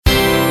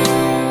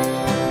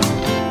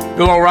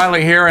Bill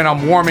O'Reilly here, and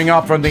I'm warming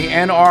up from the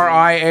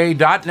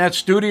NRIA.net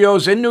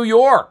studios in New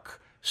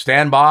York.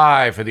 Stand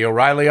by for the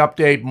O'Reilly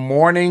Update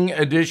Morning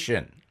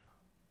Edition.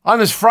 On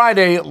this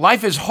Friday,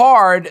 life is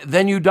hard,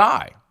 then you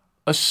die.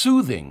 A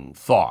soothing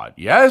thought,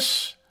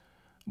 yes?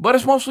 But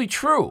it's mostly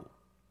true.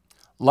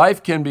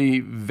 Life can be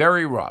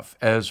very rough,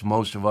 as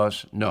most of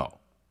us know.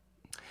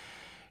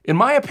 In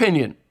my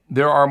opinion,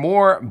 there are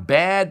more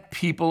bad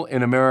people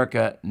in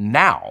America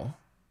now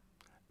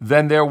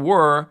than there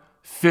were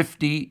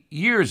 50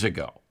 years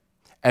ago.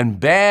 And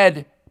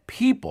bad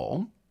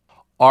people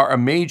are a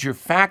major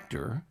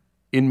factor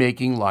in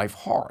making life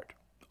hard.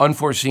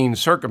 Unforeseen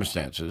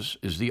circumstances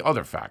is the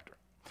other factor.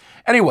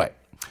 Anyway,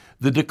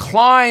 the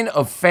decline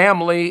of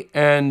family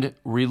and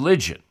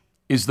religion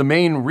is the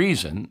main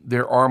reason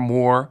there are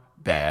more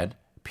bad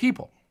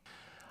people.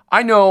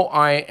 I know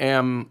I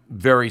am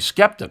very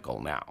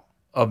skeptical now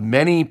of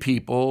many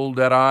people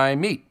that I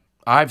meet.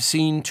 I've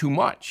seen too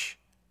much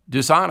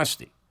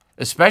dishonesty,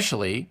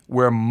 especially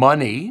where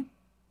money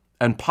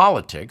and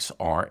politics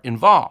are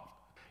involved.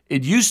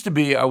 It used to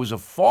be I was a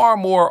far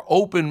more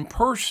open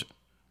person.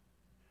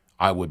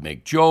 I would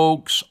make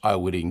jokes, I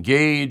would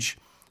engage.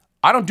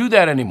 I don't do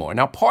that anymore.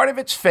 Now, part of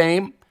it's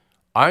fame.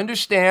 I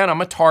understand I'm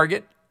a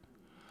target.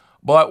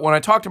 But when I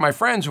talk to my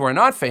friends who are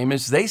not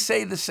famous, they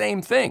say the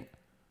same thing.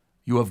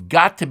 You have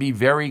got to be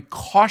very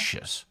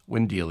cautious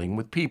when dealing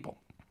with people.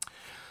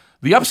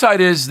 The upside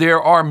is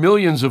there are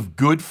millions of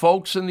good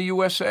folks in the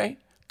USA,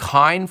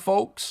 kind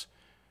folks,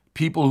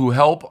 people who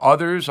help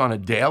others on a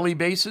daily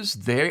basis.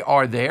 They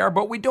are there,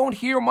 but we don't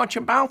hear much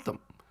about them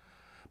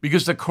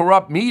because the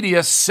corrupt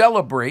media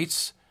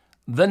celebrates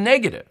the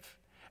negative,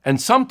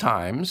 and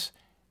sometimes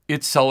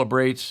it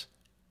celebrates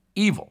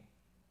evil.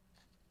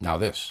 Now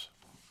this.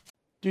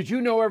 Did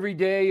you know every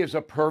day is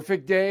a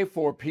perfect day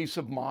for peace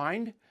of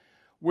mind?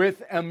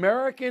 With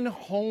American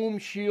Home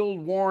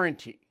Shield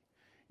Warranty,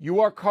 you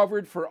are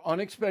covered for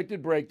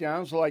unexpected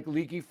breakdowns like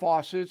leaky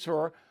faucets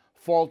or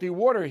faulty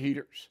water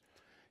heaters.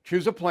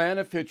 Choose a plan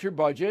that fits your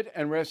budget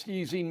and rest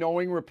easy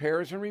knowing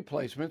repairs and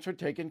replacements are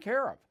taken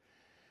care of.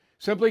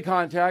 Simply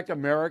contact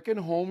American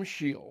Home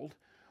Shield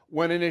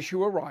when an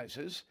issue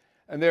arises,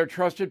 and their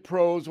trusted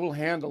pros will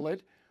handle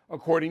it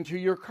according to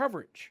your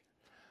coverage.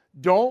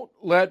 Don't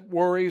let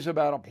worries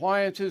about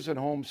appliances and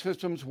home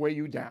systems weigh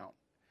you down.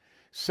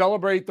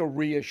 Celebrate the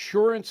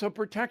reassurance of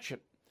protection.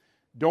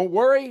 Don't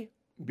worry,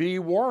 be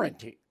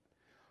warranty.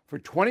 For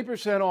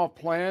 20% off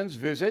plans,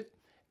 visit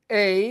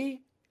ahs.com/bill.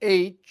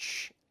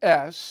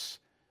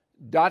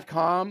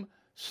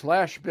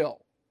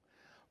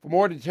 For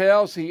more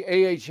details, see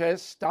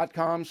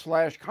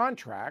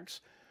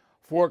ahs.com/contracts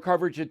for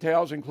coverage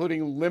details,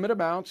 including limit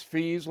amounts,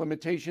 fees,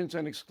 limitations,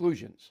 and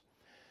exclusions.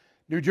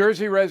 New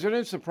Jersey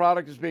residents, the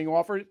product is being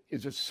offered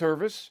is a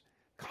service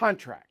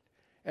contract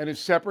and is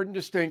separate and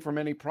distinct from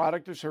any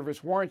product or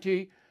service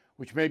warranty,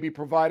 which may be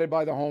provided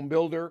by the home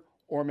builder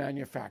or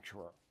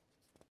manufacturer.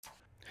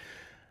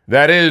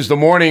 That is the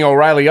Morning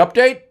O'Reilly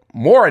Update.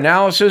 More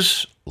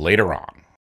analysis later on.